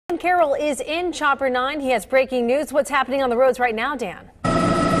Carroll is in Chopper 9. He has breaking news. What's happening on the roads right now, Dan?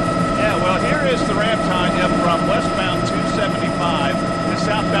 Yeah, well, here is the ramp time from westbound 275 to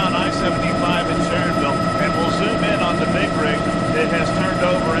southbound I-75 in Sharonville. And we'll zoom in on the big rig that has turned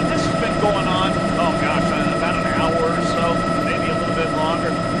over. And this has been going on, oh gosh, about an hour or so, maybe a little bit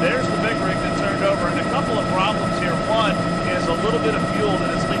longer. There's the big rig that turned over. And a couple of problems here. One is a little bit of fuel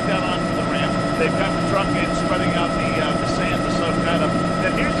that has leaked out onto the ramp. They've got the truck in, spreading out the sand to soak that up.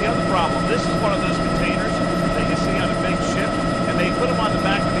 Then here's the other problem. This is one of those